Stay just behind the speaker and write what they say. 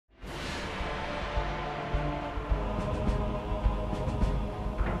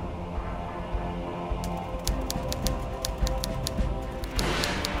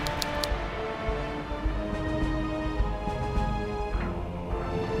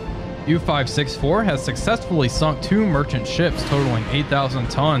U-564 has successfully sunk 2 merchant ships totaling 8,000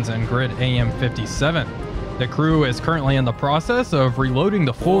 tons in grid AM-57. The crew is currently in the process of reloading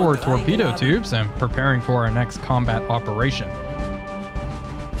the forward torpedo tubes and preparing for our next combat operation.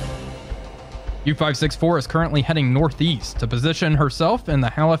 U-564 is currently heading northeast to position herself in the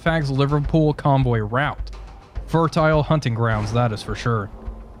Halifax-Liverpool convoy route. Fertile hunting grounds, that is for sure.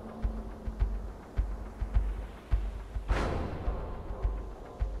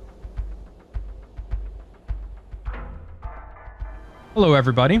 Hello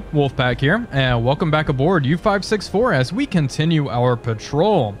everybody, Wolfpack here, and welcome back aboard U-564 as we continue our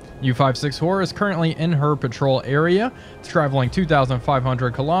patrol. U-564 is currently in her patrol area, traveling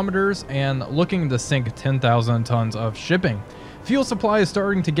 2,500 kilometers and looking to sink 10,000 tons of shipping. Fuel supply is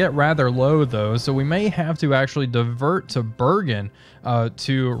starting to get rather low though, so we may have to actually divert to Bergen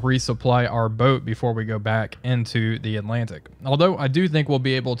to resupply our boat before we go back into the Atlantic. Although I do think we'll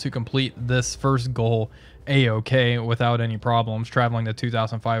be able to complete this first goal a-okay without any problems, traveling to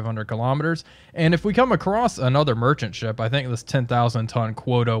 2,500 kilometers. And if we come across another merchant ship, I think this 10,000 ton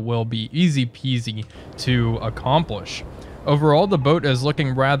quota will be easy peasy to accomplish. Overall, the boat is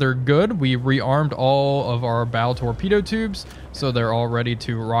looking rather good. We rearmed all of our bow torpedo tubes, so they're all ready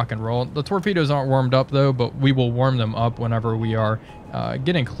to rock and roll. The torpedoes aren't warmed up though, but we will warm them up whenever we are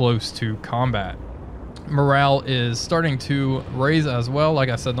getting close to combat. Morale is starting to raise as well. Like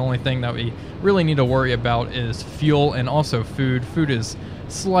I said, the only thing that we really need to worry about is fuel and also food. Food is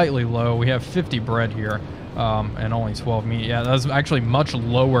slightly low. We have 50 bread here and only 12 meat. Yeah, that's actually much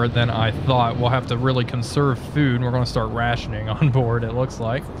lower than I thought. We'll have to really conserve food. We're going to start rationing on board, it looks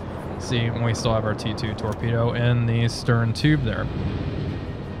like. See, we still have our T2 torpedo in the stern tube there.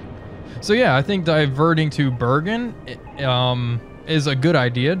 So yeah, I think diverting to Bergen is a good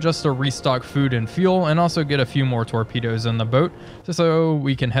idea, just to restock food and fuel and also get a few more torpedoes in the boat so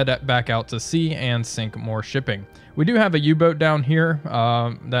we can head back out to sea and sink more shipping. We do have a U-boat down here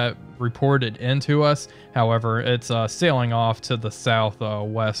that reported into us. However, it's sailing off to the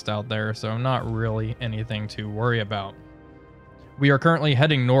southwest out there, so not really anything to worry about. We are currently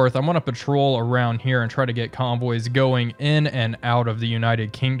heading north. I want to patrol around here and try to get convoys going in and out of the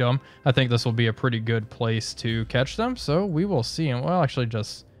United Kingdom. I think this will be a pretty good place to catch them, so we will see. And we'll actually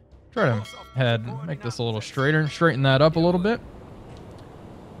just try to make this a little straighter, straighten that up a little bit.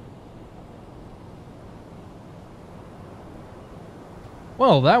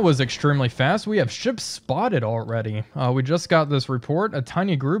 Well, that was extremely fast. We have ships spotted already. We just got this report, a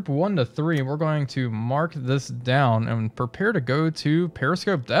tiny group, 1 to 3. We're going to mark this down and prepare to go to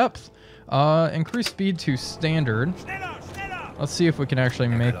periscope depth. Increase speed to standard. Let's see if we can actually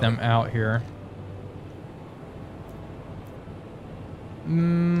make them out here.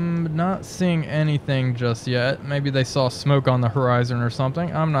 Not seeing anything just yet. Maybe they saw smoke on the horizon or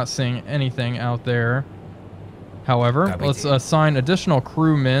something. I'm not seeing anything out there. However, let's assign additional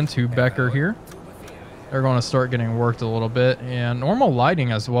crewmen to Becker here. They're going to start getting worked a little bit, and normal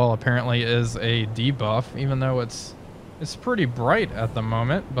lighting as well apparently is a debuff, even though it's pretty bright at the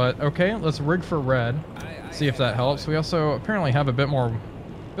moment. But okay, let's rig for red, see if that helps. We also apparently have a bit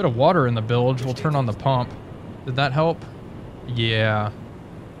of water in the bilge. We'll turn on the pump. Did that help? Yeah.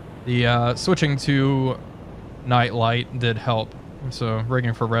 The switching to night light did help. So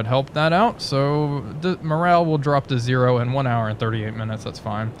rigging for red helped that out. So the morale will drop to 0 in 1 hour and 38 minutes. That's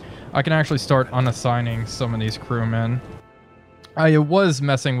fine. I can actually start unassigning some of these crewmen. I was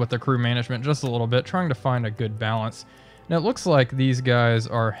messing with the crew management just a little bit, trying to find a good balance. And it looks like these guys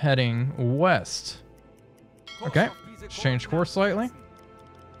are heading west. Okay, let's change course slightly.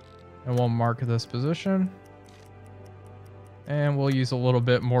 And we'll mark this position. And we'll use a little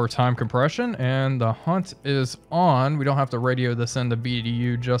bit more time compression, and the hunt is on. We don't have to radio this into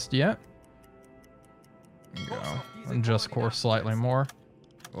BDU just yet. Go. Adjust course slightly more.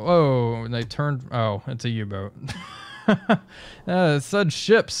 Whoa, they turned. Oh, it's a U-boat. It said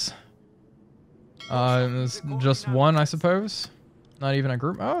ships. It's just one, I suppose. Not even a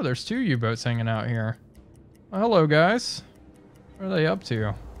group. Oh, there's 2 U-boats hanging out here. Well, hello, guys. What are they up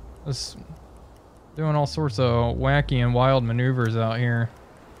to? Doing all sorts of wacky and wild maneuvers out here.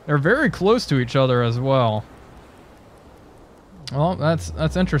 They're very close to each other as well. Well,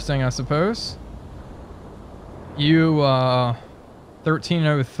 that's interesting, I suppose.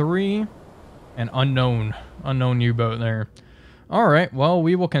 U-1303, an unknown U-boat there. All right, well,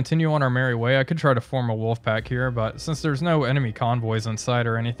 we will continue on our merry way. I could try to form a wolf pack here, but since there's no enemy convoys in sight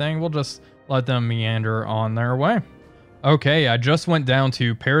or anything, we'll just let them meander on their way. Okay, I just went down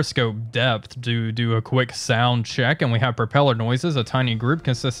to periscope depth to do a quick sound check, and we have propeller noises, a tiny group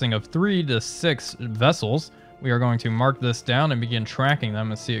consisting of 3 to 6 vessels We are going to mark this down and begin tracking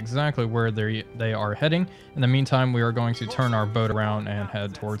them and see exactly where they are heading. In the meantime, we are going to turn our boat around and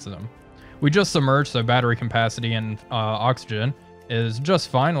head towards them. We just submerged, so battery capacity and oxygen is just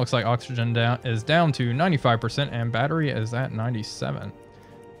fine. Looks like oxygen is down to 95% and battery is at 97.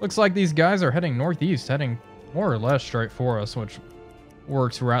 Looks like these guys are heading northeast, heading more or less straight for us, which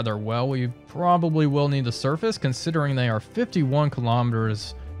works rather well. We probably will need to surface considering they are 51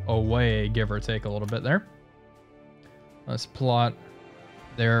 kilometers away, give or take a little bit there. Let's plot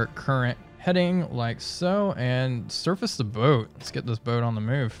their current heading like so and surface the boat. Let's get this boat on the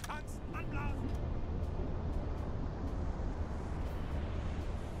move.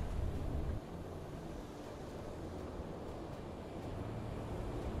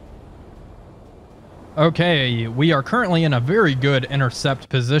 Okay, we are currently in a very good intercept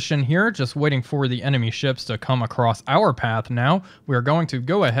position here, just waiting for the enemy ships to come across our path now. We are going to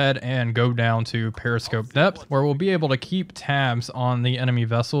go ahead and go down to periscope depth, where we'll be able to keep tabs on the enemy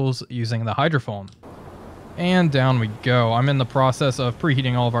vessels using the hydrophone. And down we go. I'm in the process of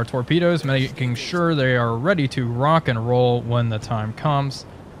preheating all of our torpedoes, making sure they are ready to rock and roll when the time comes.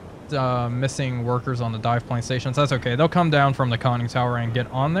 Missing workers on the dive plane stations, that's okay. They'll come down from the conning tower and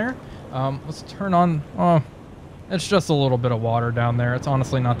get on there. Let's turn on, oh, it's just a little bit of water down there. It's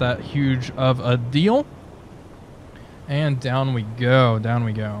honestly not that huge of a deal. And down we go, down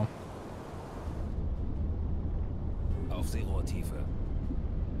we go.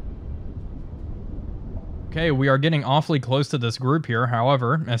 Okay, we are getting awfully close to this group here.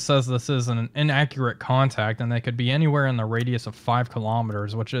 However, it says this is an inaccurate contact and they could be anywhere in the radius of 5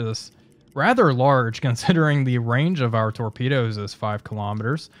 kilometers, which is rather large considering the range of our torpedoes is 5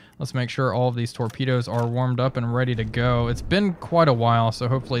 kilometers. Let's make sure all of these torpedoes are warmed up and ready to go. It's been quite a while, so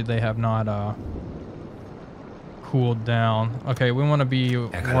hopefully they have not cooled down. Okay, we want to be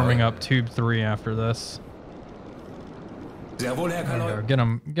warming up tube 3 after this. There we go. Get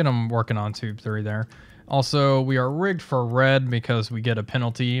them working on tube 3 there. Also, we are rigged for red because we get a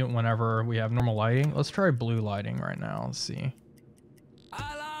penalty whenever we have normal lighting. Let's try blue lighting right now. Let's see.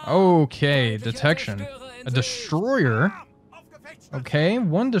 Okay, detection. A destroyer. Okay,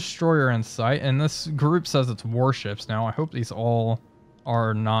 one destroyer in sight, and this group says it's warships. Now, I hope these all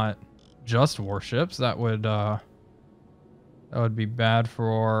are not just warships. That would be bad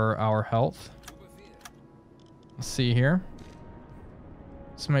for our health. Let's see here.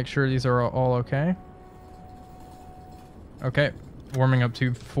 Let's make sure these are all okay. Okay, warming up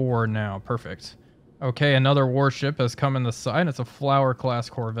tube 4 now. Perfect. Okay, another warship has come in the side. It's a Flower class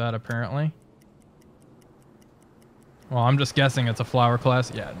corvette, apparently. Well, I'm just guessing it's a Flower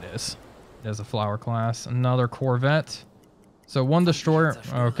class. Yeah, it is. It is a Flower class. Another corvette. So one destroyer.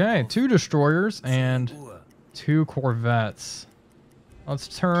 Okay, 2 destroyers and 2 corvettes. Let's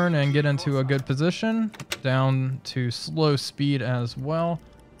turn and get into a good position. Down to slow speed as well.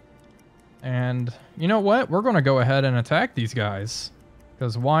 And you know what? We're going to go ahead and attack these guys.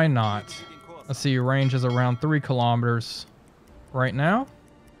 Because why not? Let's see, range is around 3 kilometers right now.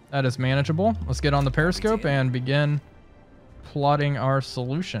 That is manageable. Let's get on the periscope and begin plotting our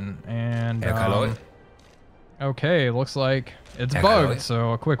solution. And okay, looks like it's bugged,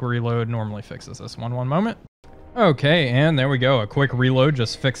 so a quick reload normally fixes this one. One moment. Okay, and there we go. A quick reload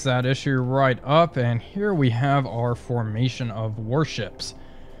just fixed that issue right up. And here we have our formation of warships.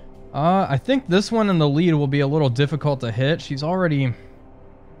 I think this one in the lead will be a little difficult to hit. She's already,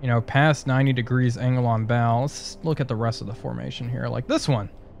 you know, past 90 degrees angle on bow. Let's look at the rest of the formation here. Like this one.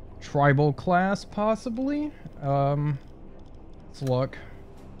 Tribal class, possibly. Let's look.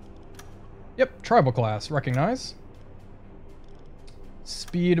 Yep, tribal class. Recognize.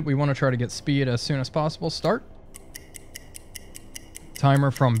 Speed. We want to try to get speed as soon as possible. Start.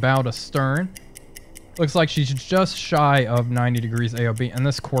 Timer from bow to stern. Looks like she's just shy of 90 degrees AOB, and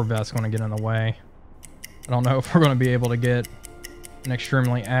this Corvette's going to get in the way. I don't know if we're going to be able to get an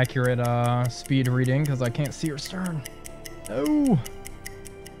extremely accurate speed reading because I can't see her stern. No.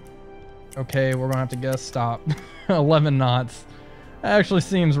 Okay, we're going to have to guess stop. 11 knots. That actually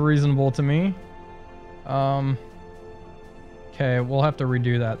seems reasonable to me. Okay, we'll have to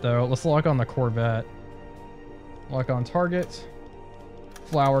redo that though. Let's lock on the Corvette. Lock on target.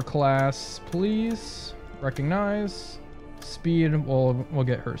 Flower class, please. Recognize. Speed, we'll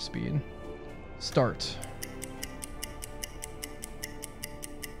get her speed. Start.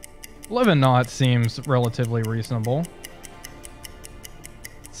 11 knots seems relatively reasonable.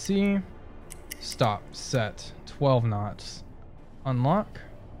 See. Stop. Set. 12 knots. Unlock.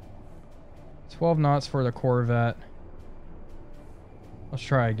 12 knots for the Corvette. Let's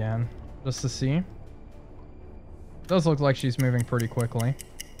try again, just to see. Does look like she's moving pretty quickly.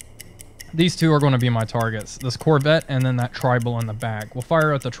 These two are going to be my targets. This Corvette and then that Tribal in the back. We'll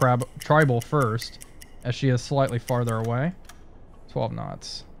fire at the Tribal first, as she is slightly farther away. 12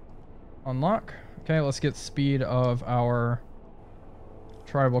 knots. Unlock. Okay, let's get speed of our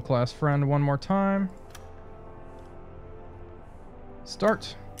Tribal class friend one more time.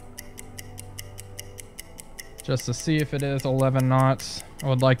 Start. Just to see if it is 11 knots. I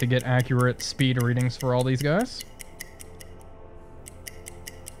would like to get accurate speed readings for all these guys.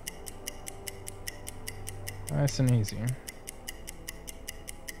 Nice and easy.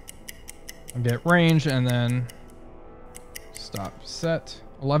 I'll get range and then stop, set.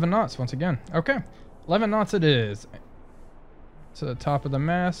 11 knots once again. Okay, 11 knots it is. To the top of the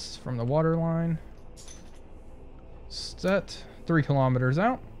mast from the water line. Set. 3 kilometers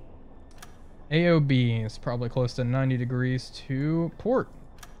out. AOB is probably close to 90 degrees to port.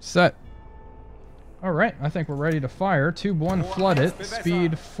 Set. All right, I think we're ready to fire. Tube 1 flood it.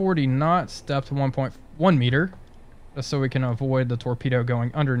 Speed 40 knots. Depth 1.1 meter. Just so we can avoid the torpedo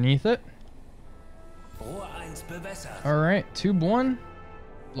going underneath it. All right, tube 1.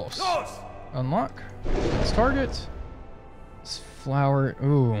 Los. Unlock. Let's target. This flower.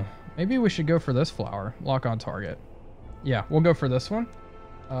 Ooh, maybe we should go for this flower. Lock on target. Yeah, we'll go for this one.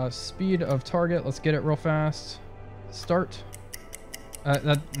 Speed of target. Let's get it real fast. Start.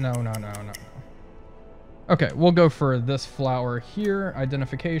 No. Okay, we'll go for this flower here.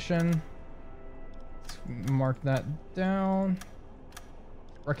 Identification. Let's mark that down.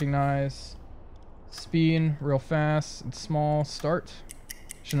 Recognize. Speed real fast and small. Start.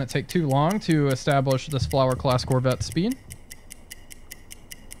 Shouldn't take too long to establish this flower class Corvette speed.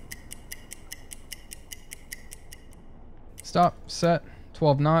 Stop. Set.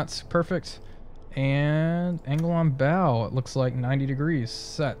 12 knots. Perfect. And angle on bow. It looks like 90 degrees.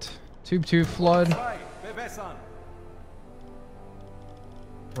 Set. Tube 2 flood.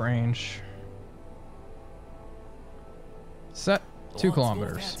 Range. Set. 2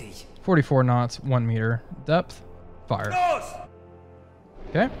 kilometers. 44 knots. 1 meter. Depth. Fire.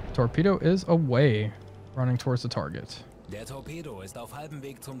 Okay. Torpedo is away. Running towards the target.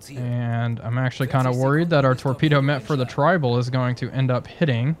 And I'm actually kind of worried that our torpedo meant for the Tribal is going to end up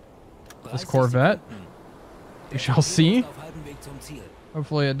hitting this Corvette. We shall see.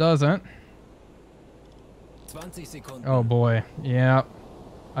 Hopefully it doesn't. Oh boy. Yeah.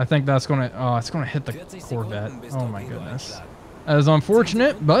 I think that's going to... Oh, it's going to hit the Corvette. Oh my goodness. That is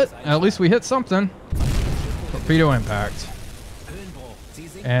unfortunate, but at least we hit something. Torpedo impact.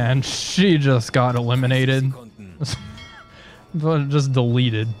 And she just got eliminated. But just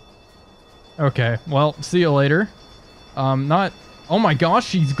deleted. Okay, well, see you later. Not... Oh my gosh,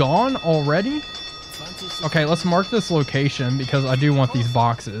 she's gone already? Okay, let's mark this location because I do want these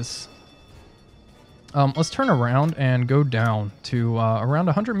boxes. Let's turn around and go down to around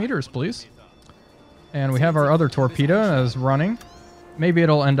 100 meters, please. And we have our other torpedo as running. Maybe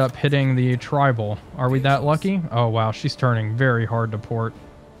it'll end up hitting the Tribal. Are we that lucky? Oh wow, she's turning very hard to port.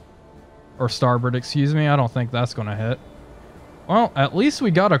 Or starboard, excuse me. I don't think that's going to hit. Well, at least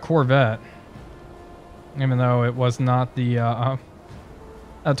we got a Corvette. Even though it was not the...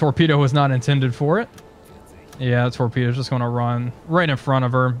 that torpedo was not intended for it. Yeah, the torpedo's just going to run right in front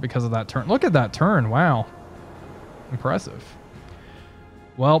of her because of that turn. Look at that turn. Wow. Impressive.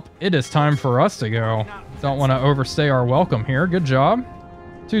 Well, it is time for us to go. Don't want to overstay our welcome here. Good job.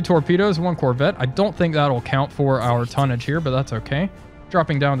 2 torpedoes, 1 Corvette. I don't think that'll count for our tonnage here, but that's okay.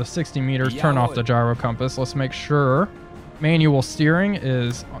 Dropping down to 60 meters. Turn off the gyro compass. Let's make sure manual steering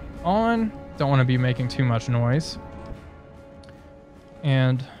is on. Don't want to be making too much noise.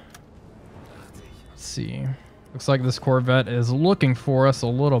 And let's see. Looks like this Corvette is looking for us a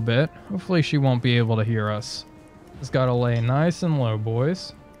little bit. Hopefully she won't be able to hear us. Just got to lay nice and low,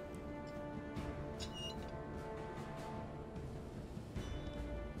 boys.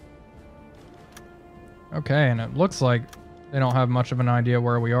 Okay, and it looks like they don't have much of an idea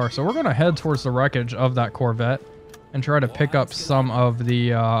where we are. So we're going to head towards the wreckage of that Corvette and try to pick up some of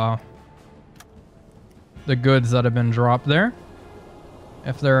the goods that have been dropped there.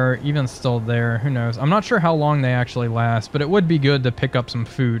 If they're even still there, who knows? I'm not sure how long they actually last, but it would be good to pick up some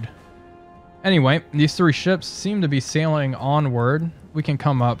food. Anyway, these 3 ships seem to be sailing onward. We can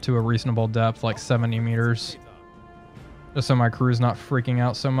come up to a reasonable depth, like 70 meters. Just so my crew's not freaking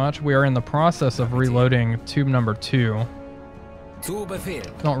out so much. We are in the process of reloading tube number 2.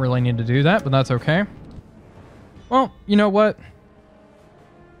 Don't really need to do that, but that's okay. Well, you know what?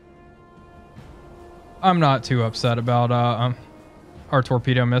 I'm not too upset about our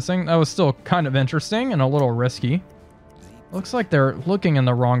torpedo missing. That was still kind of interesting and a little risky. Looks like they're looking in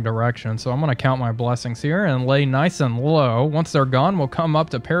the wrong direction, so I'm going to count my blessings here and lay nice and low. Once they're gone, we'll come up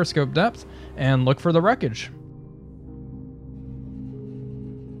to periscope depth and look for the wreckage.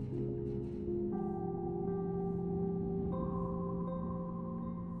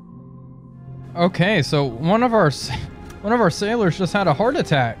 Okay, so one of our sailors just had a heart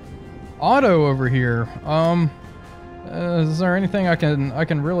attack. Otto over here. Is there anything I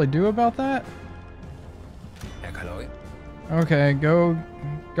can really do about that? Okay, go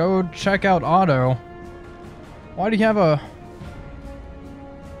check out Otto. Why do you have a...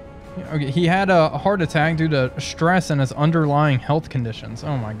 Okay, he had a heart attack due to stress and his underlying health conditions.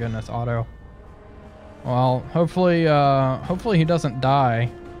 Oh my goodness, Otto. Well, hopefully he doesn't die.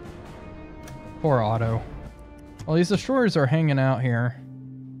 Poor Otto. Well, these destroyers are hanging out here.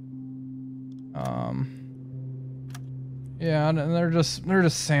 Yeah, and they're just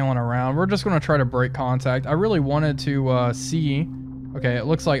sailing around. We're just gonna try to break contact. I really wanted to see. Okay, it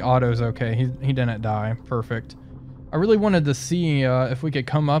looks like Otto's okay. He didn't die. Perfect. I really wanted to see if we could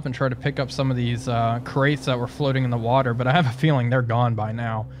come up and try to pick up some of these crates that were floating in the water, but I have a feeling they're gone by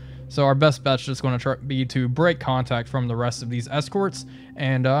now. So our best bet's just going to be to break contact from the rest of these escorts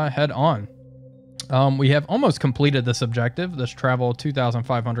and head on. We have almost completed this objective. This travel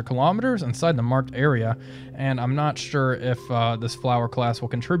 2,500 kilometers inside the marked area, and I'm not sure if this flower class will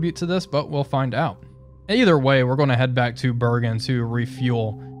contribute to this, but we'll find out. Either way, we're going to head back to Bergen to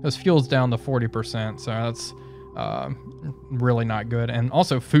refuel, because fuel's down to 40%, so that's really not good. And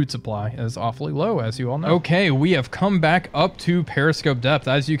also food supply is awfully low, as you all know. Okay, we have come back up to periscope depth.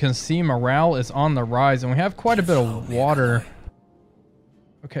 As you can see, morale is on the rise, and we have quite a bit of water.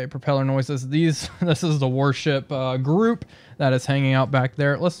 Okay, propeller noises. This is the warship group that is hanging out back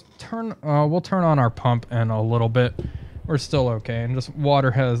there. Let's turn, we'll turn on our pump in a little bit. We're still okay, and just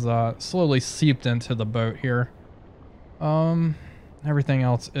water has slowly seeped into the boat here. Everything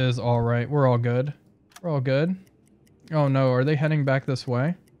else is all right. We're all good. We're all good. Oh no, are they heading back this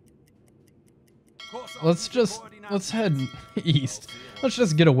way? Let's head east. Let's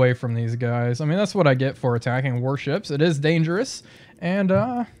just get away from these guys. I mean, that's what I get for attacking warships. It is dangerous and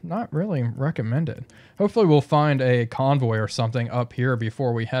not really recommended. Hopefully we'll find a convoy or something up here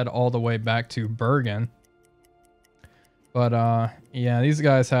before we head all the way back to Bergen. But yeah, these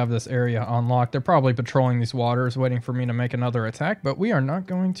guys have this area unlocked. They're probably patrolling these waters, waiting for me to make another attack, but we are not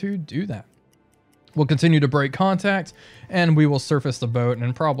going to do that. We'll continue to break contact, and we will surface the boat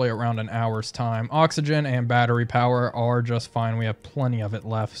in probably around an hour's time. Oxygen and battery power are just fine. We have plenty of it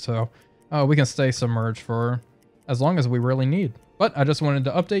left, so we can stay submerged for as long as we really need. But I just wanted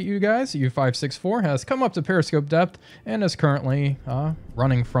to update you guys. U-564 has come up to periscope depth and is currently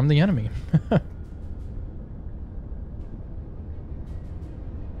running from the enemy.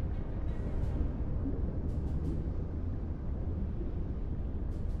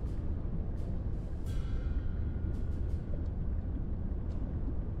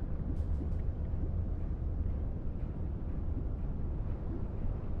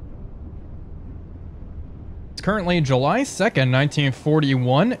 It's currently July 2nd,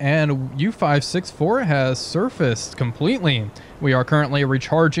 1941, and U-564 has surfaced completely. We are currently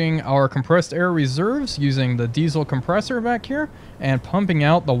recharging our compressed air reserves using the diesel compressor back here and pumping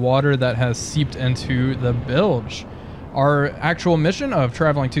out the water that has seeped into the bilge. Our actual mission of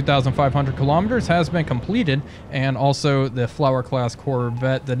traveling 2,500 kilometers has been completed, and also the Flower class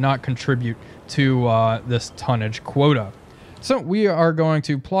corvette did not contribute to this tonnage quota. So we are going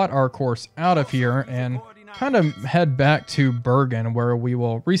to plot our course out of here and kind of head back to Bergen, where we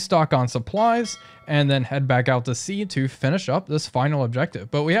will restock on supplies and then head back out to sea to finish up this final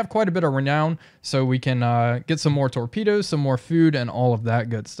objective. But we have quite a bit of renown, so we can get some more torpedoes, some more food, and all of that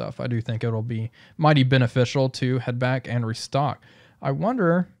good stuff. I do think it'll be mighty beneficial to head back and restock. I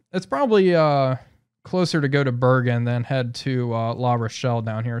wonder, it's probably closer to go to Bergen than head to La Rochelle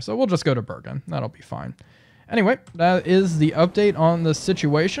down here, so we'll just go to Bergen. That'll be fine. Anyway, that is the update on the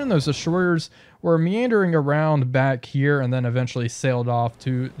situation. Those destroyers were meandering around back here and then eventually sailed off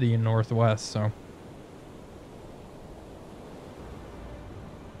to the northwest. So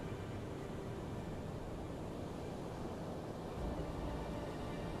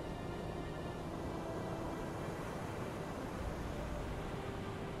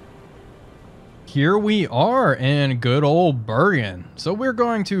here we are in good old Bergen. So we're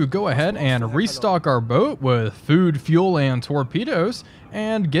going to go ahead and restock our boat with food, fuel, and torpedoes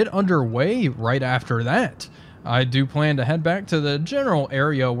and get underway right after that. I do plan to head back to the general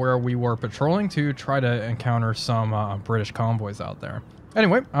area where we were patrolling to try to encounter some British convoys out there.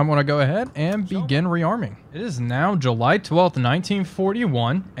 Anyway, I'm going to go ahead and begin rearming. It is now July 12th,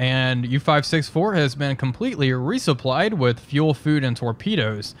 1941, and U-564 has been completely resupplied with fuel, food, and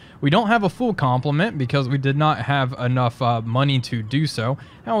torpedoes. We don't have a full complement because we did not have enough money to do so.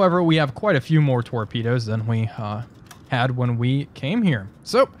 However, we have quite a few more torpedoes than we had when we came here.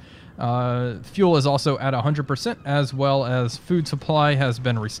 So, fuel is also at 100%, as well as food supply has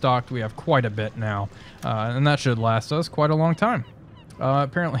been restocked. We have quite a bit now, and that should last us quite a long time.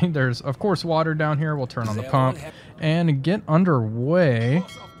 Apparently there's, of course, water down here. We'll turn on the pump and get underway.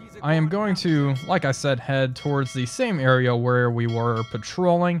 I am going to, like I said, head towards the same area where we were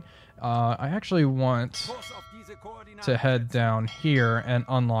patrolling. I actually want to head down here and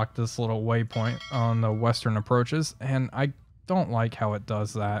unlock this little waypoint on the western approaches, and I don't like how it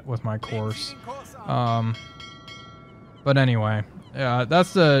does that with my course. But anyway,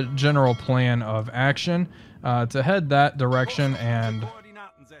 that's the general plan of action. To head that direction and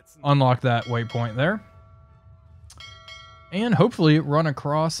unlock that waypoint there. And hopefully run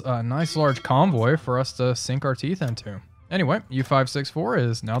across a nice large convoy for us to sink our teeth into. Anyway, U-564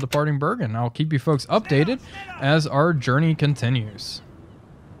 is now departing Bergen. I'll keep you folks updated as our journey continues.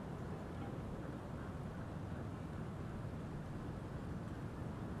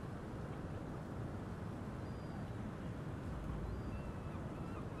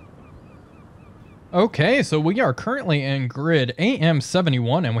 Okay, so we are currently in grid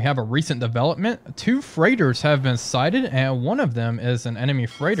AM71, and we have a recent development. 2 freighters have been sighted, and one of them is an enemy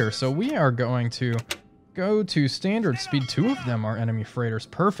freighter. So we are going to go to standard speed. 2 of them are enemy freighters.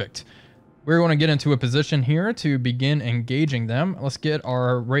 Perfect. We're going to get into a position here to begin engaging them. Let's get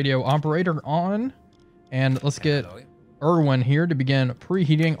our radio operator on, and let's get Erwin here to begin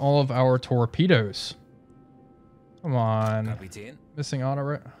preheating all of our torpedoes. Come on. Missing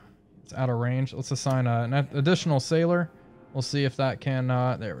auto. It's out of range. Let's assign an additional sailor. We'll see if that can,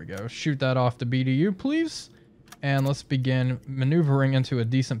 there we go. Shoot that off to BDU, please. And let's begin maneuvering into a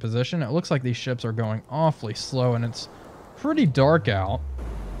decent position. It looks like these ships are going awfully slow, and it's pretty dark out.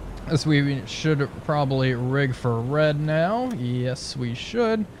 As we should probably rig for red now. Yes, we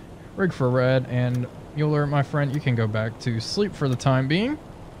should. Rig for red, and Mueller, my friend, you can go back to sleep for the time being.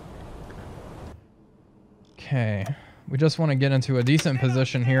 Okay. We just want to get into a decent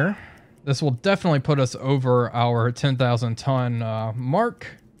position here. This will definitely put us over our 10,000 ton mark.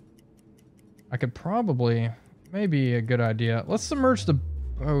 I could probably, maybe a good idea. Let's submerge the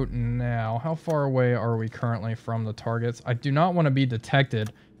boat now. How far away are we currently from the targets? I do not want to be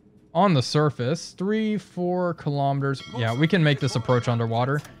detected on the surface. 3-4 kilometers. Yeah, we can make this approach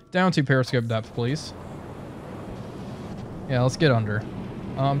underwater. Down to periscope depth, please. Yeah, let's get under.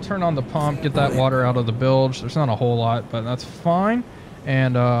 Turn on the pump, get that water out of the bilge. There's not a whole lot, but that's fine.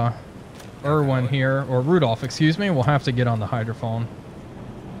 And Erwin here, or Rudolph, excuse me, will have to get on the hydrophone.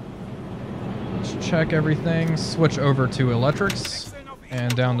 Let's check everything, switch over to electrics,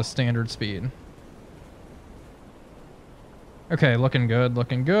 and down to standard speed. Okay, looking good,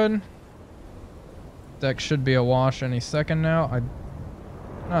 looking good. Deck should be awash any second now. I'm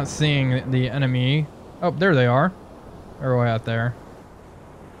not seeing the enemy. Oh, there they are. They're way out there.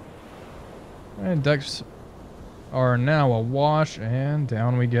 And decks are now awash, and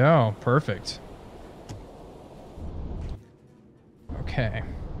down we go. Perfect. Okay.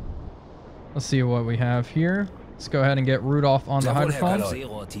 Let's see what we have here. Let's go ahead and get Rudolph on the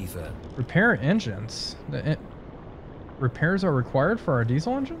hydrophone. Repair engines. Repairs are required for our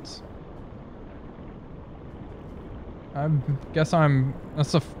diesel engines? I guess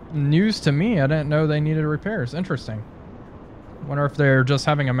that's news to me. I didn't know they needed repairs. Interesting. Wonder if they're just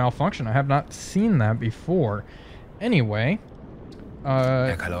having a malfunction. I have not seen that before. Anyway,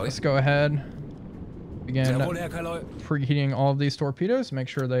 let's go ahead. Begin preheating all of these torpedoes. Make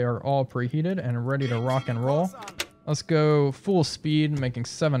sure they are all preheated and ready to rock and roll. Let's go full speed, making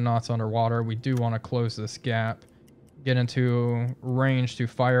 7 knots underwater. We do want to close this gap. Get into range to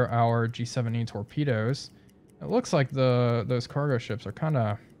fire our G7E torpedoes. It looks like those cargo ships are kind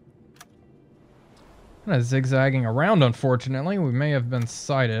of zigzagging around, unfortunately. We may have been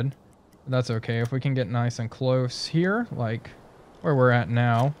sighted. But that's okay. If we can get nice and close here, like where we're at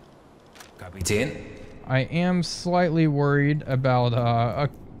now. Kapitän. I am slightly worried about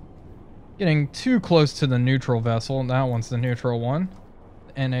getting too close to the neutral vessel. That one's the neutral one.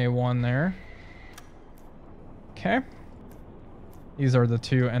 NA1 there. Okay. These are the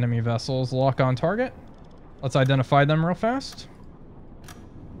 2 enemy vessels. Lock on target. Let's identify them real fast.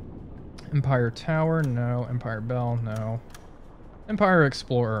 Empire Tower, no. Empire Bell, no. Empire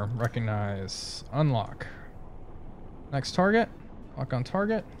Explorer, recognize. Unlock. Next target. Lock on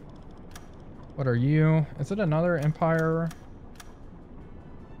target. What are you? Is it another Empire?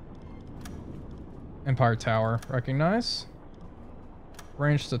 Empire Tower. Recognize.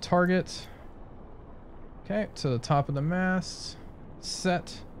 Range to target. Okay, to the top of the mast.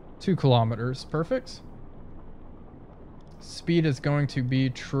 Set. 2 kilometers. Perfect. Speed is going to be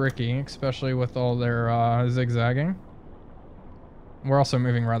tricky, especially with all their zigzagging. We're also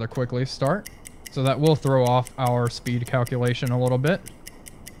moving rather quickly. Start. So that will throw off our speed calculation a little bit.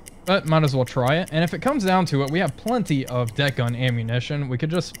 But might as well try it. And if it comes down to it, we have plenty of deck gun ammunition. We could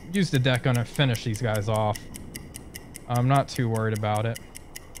just use the deck gun and finish these guys off. I'm not too worried about it.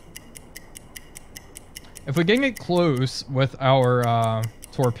 If we can get close with our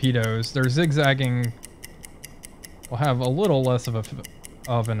torpedoes, their zigzagging will have a little less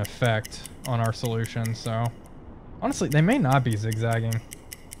of an effect on our solution. So honestly, they may not be zigzagging.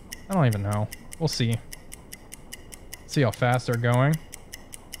 I don't even know. We'll see. See how fast they're going.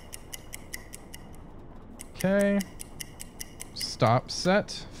 Okay. Stop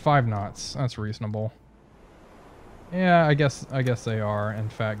set. 5 knots. That's reasonable. Yeah, I guess they are in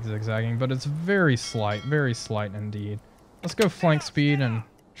fact zigzagging, but it's very slight indeed. Let's go flank speed and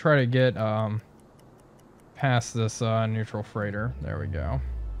try to get past this neutral freighter. There we go.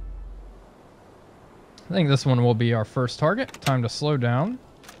 I think this one will be our first target. Time to slow down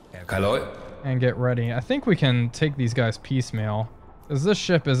and get ready. I think we can take these guys piecemeal, because this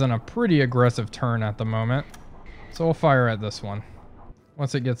ship is in a pretty aggressive turn at the moment. So we'll fire at this one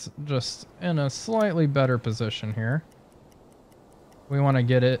once it gets just in a slightly better position here. We want to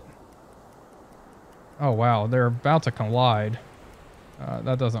get it. Oh wow, they're about to collide.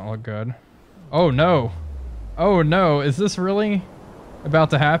 That doesn't look good. Oh no. Oh no, is this really about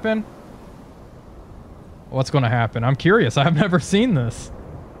to happen? What's going to happen? I'm curious. I've never seen this.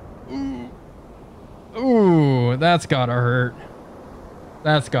 Ooh, that's gotta hurt.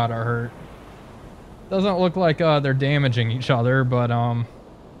 That's gotta hurt. Doesn't look like they're damaging each other, but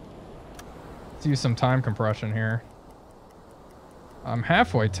let's use some time compression here. I'm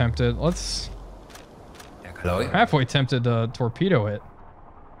halfway tempted. Halfway tempted to torpedo it.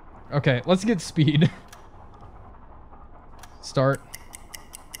 Okay, let's get speed. Start.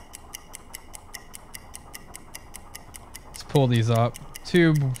 Let's pull these up.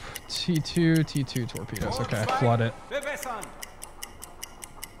 T2 torpedoes. Okay, flood it.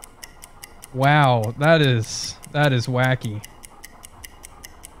 Wow, that is wacky.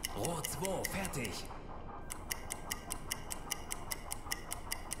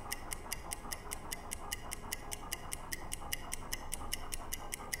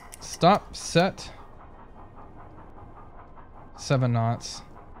 Stop, set. 7 knots.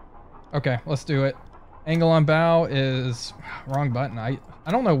 Okay, let's do it. Angle on bow is wrong button. I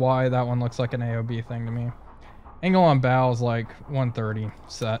don't know why that one looks like an AOB thing to me. Angle on bow is like 130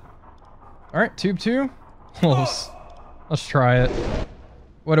 set. All right, tube 2. Close. Let's try it.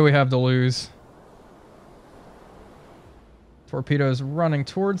 What do we have to lose? Torpedoes running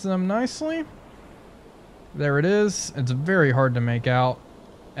towards them nicely. There it is. It's very hard to make out.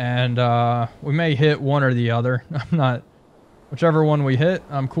 And we may hit one or the other. I'm not... Whichever one we hit,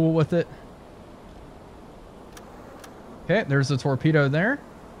 I'm cool with it. Okay, there's a torpedo there.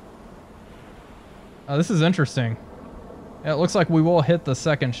 This is interesting. Yeah, it looks like we will hit the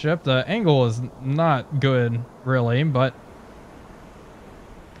second ship. The angle is not good, really, but...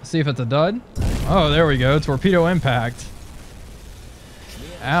 See if it's a dud. Oh, there we go. Torpedo impact.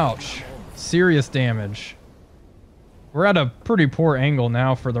 Ouch. Serious damage. We're at a pretty poor angle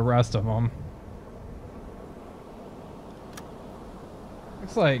now for the rest of them.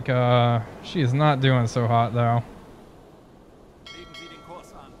 Looks like she is not doing so hot, though.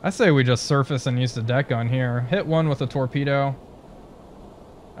 I say we just surface and use the deck gun here. Hit one with a torpedo.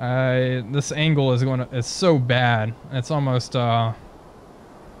 This angle is so bad. It's almost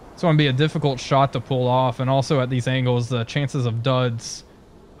it's going to be a difficult shot to pull off, and also at these angles, the chances of duds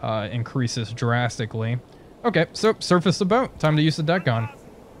increases drastically. Okay, so surface the boat. Time to use the deck gun.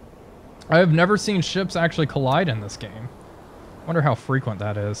 I have never seen ships actually collide in this game. Wonder how frequent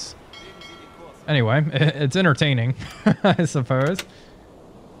that is. Anyway, it's entertaining, I suppose.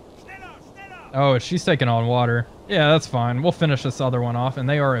 Oh, she's taking on water. Yeah, that's fine. We'll finish this other one off, and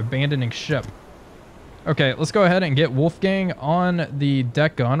they are abandoning ship. Okay, let's go ahead and get Wolfgang on the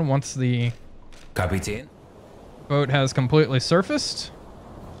deck gun once the boat has completely surfaced.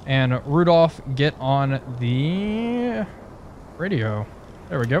 And Rudolph, get on the radio.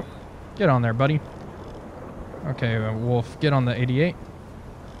 There we go. Get on there, buddy. Okay, Wolf, get on the 88.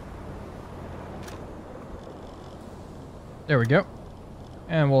 There we go.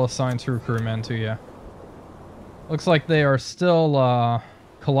 And we'll assign 2 crewmen to you. Looks like they are still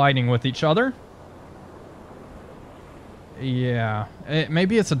colliding with each other. Yeah,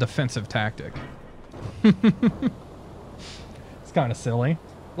 maybe it's a defensive tactic. It's kind of silly.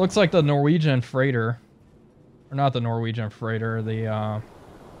 Looks like the Norwegian freighter, or not the Norwegian freighter, the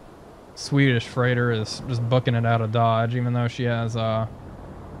Swedish freighter is just booking it out of Dodge, even though she has oh,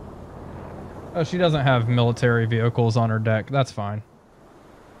 she doesn't have military vehicles on her deck. That's fine.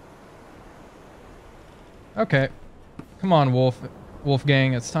 Okay, come on,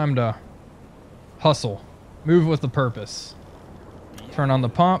 Wolfgang. It's time to hustle. Move with the purpose. Turn on the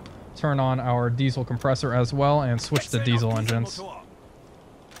pump. Turn on our diesel compressor as well, and switch to diesel engines.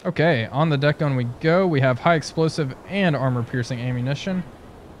 Okay, on the deck gun we go. We have high explosive and armor-piercing ammunition.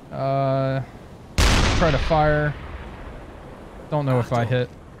 Try to fire. Don't know if I hit.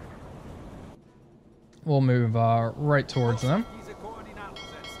 We'll move right towards them.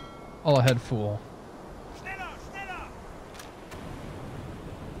 All ahead full.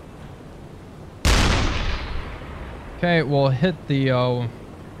 Okay, we'll hit the...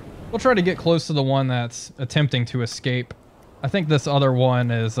 we'll try to get close to the one that's attempting to escape. I think this other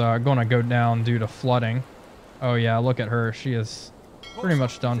one is going to go down due to flooding. Oh yeah, look at her. She is pretty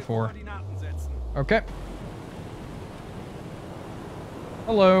much done for. Okay.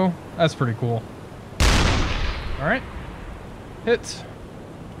 Hello. That's pretty cool. Alright. Hit.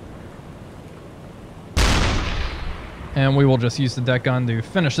 And we will just use the deck gun to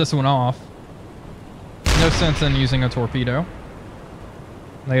finish this one off. No sense in using a torpedo.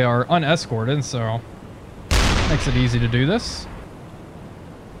 They are unescorted, so makes it easy to do this.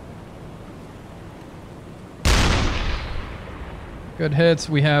 Good hits.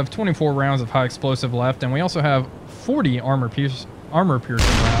 We have 24 rounds of high explosive left, and we also have 40 armor-piercing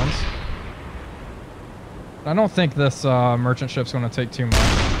rounds. I don't think this merchant ship's going to take too much.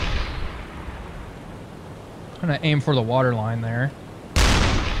 I'm going to aim for the water line there.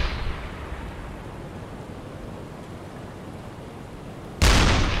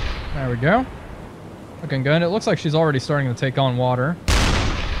 There we go. Looking good. It looks like she's already starting to take on water.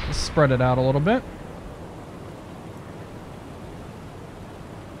 Let's spread it out a little bit.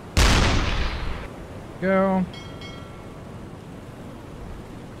 Go.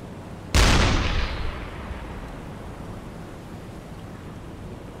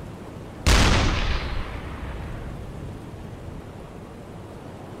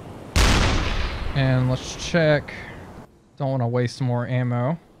 And let's check. Don't want to waste more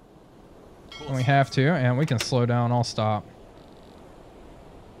ammo. And we have to, and we can slow down. I'll stop.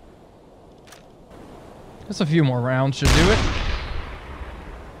 Just a few more rounds should do it.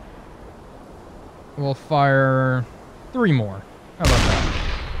 We'll fire 3 more. How about that?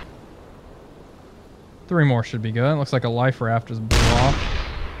 3 more should be good. Looks like a life raft just blew off.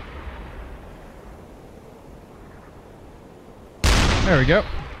 There we go.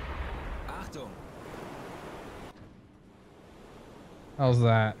 How's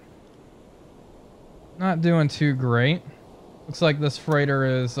that? Not doing too great. Looks like this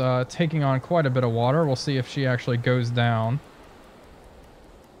freighter is taking on quite a bit of water. We'll see if she actually goes down.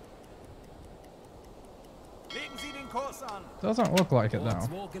 Doesn't look like it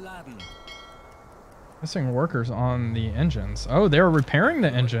though. Missing workers on the engines. Oh, they're repairing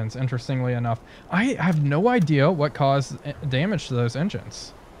the engines, interestingly enough. I have no idea what caused damage to those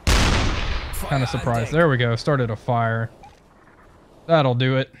engines. Kind of surprised. There we go. Started a fire. That'll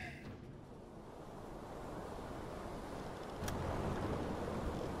do it.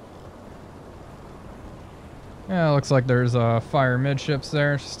 Yeah, looks like there's a fire midships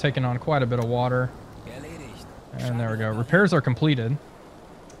there. She's taking on quite a bit of water. And there we go. Repairs are completed.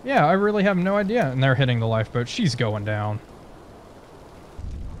 Yeah, I really have no idea. And they're hitting the lifeboat. She's going down.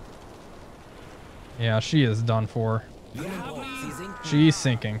 Yeah, she is done for. She's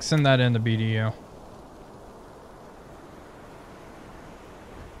sinking. Send that into BDU.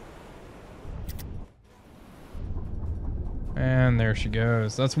 And there she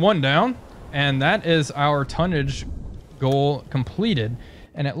goes. That's 1 down. And that is our tonnage goal completed.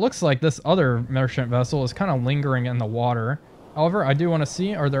 And it looks like this other merchant vessel is kind of lingering in the water. However, I do want to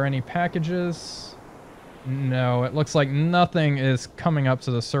see, are there any packages? No, it looks like nothing is coming up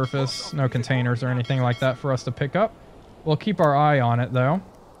to the surface. No containers or anything like that for us to pick up. We'll keep our eye on it though.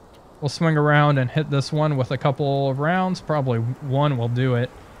 We'll swing around and hit this one with a couple of rounds. Probably 1 will do it.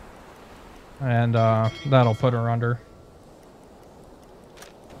 And that'll put her under.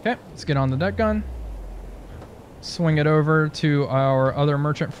 Okay, let's get on the deck gun. Swing it over to our other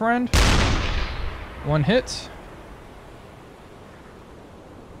merchant friend. 1 hit.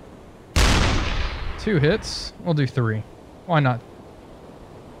 2 hits. We'll do 3. Why not?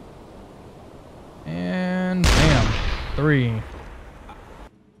 And bam. 3.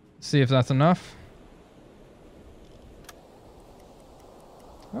 See if that's enough.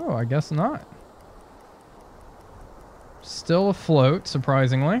 Oh, I guess not. Still afloat,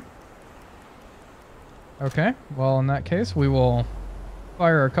 surprisingly. Okay, well, in that case, we will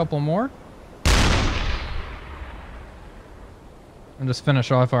fire a couple more. And just finish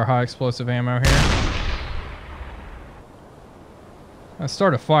off our high explosive ammo here. I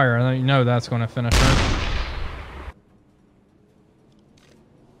start a fire, and then you know that's going to finish her.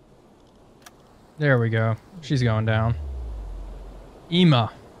 There we go. She's going down.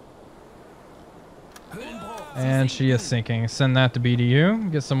 Ema. And she is sinking. Send that to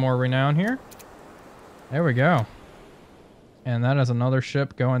BDU. Get some more renown here. There we go. And that is another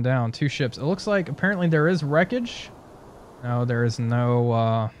ship going down. 2 ships. It looks like apparently there is wreckage. No, there is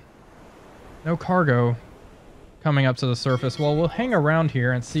no cargo coming up to the surface. Well, we'll hang around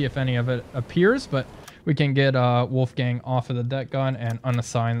here and see if any of it appears, but we can get Wolfgang off of the deck gun and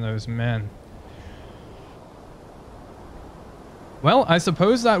unassign those men. Well, I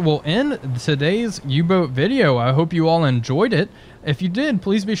suppose that will end today's U-boat video. I hope you all enjoyed it. If you did,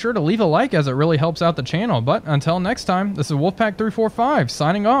 please be sure to leave a like as it really helps out the channel. But until next time, this is Wolfpack345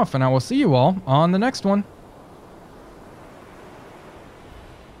 signing off, and I will see you all on the next one.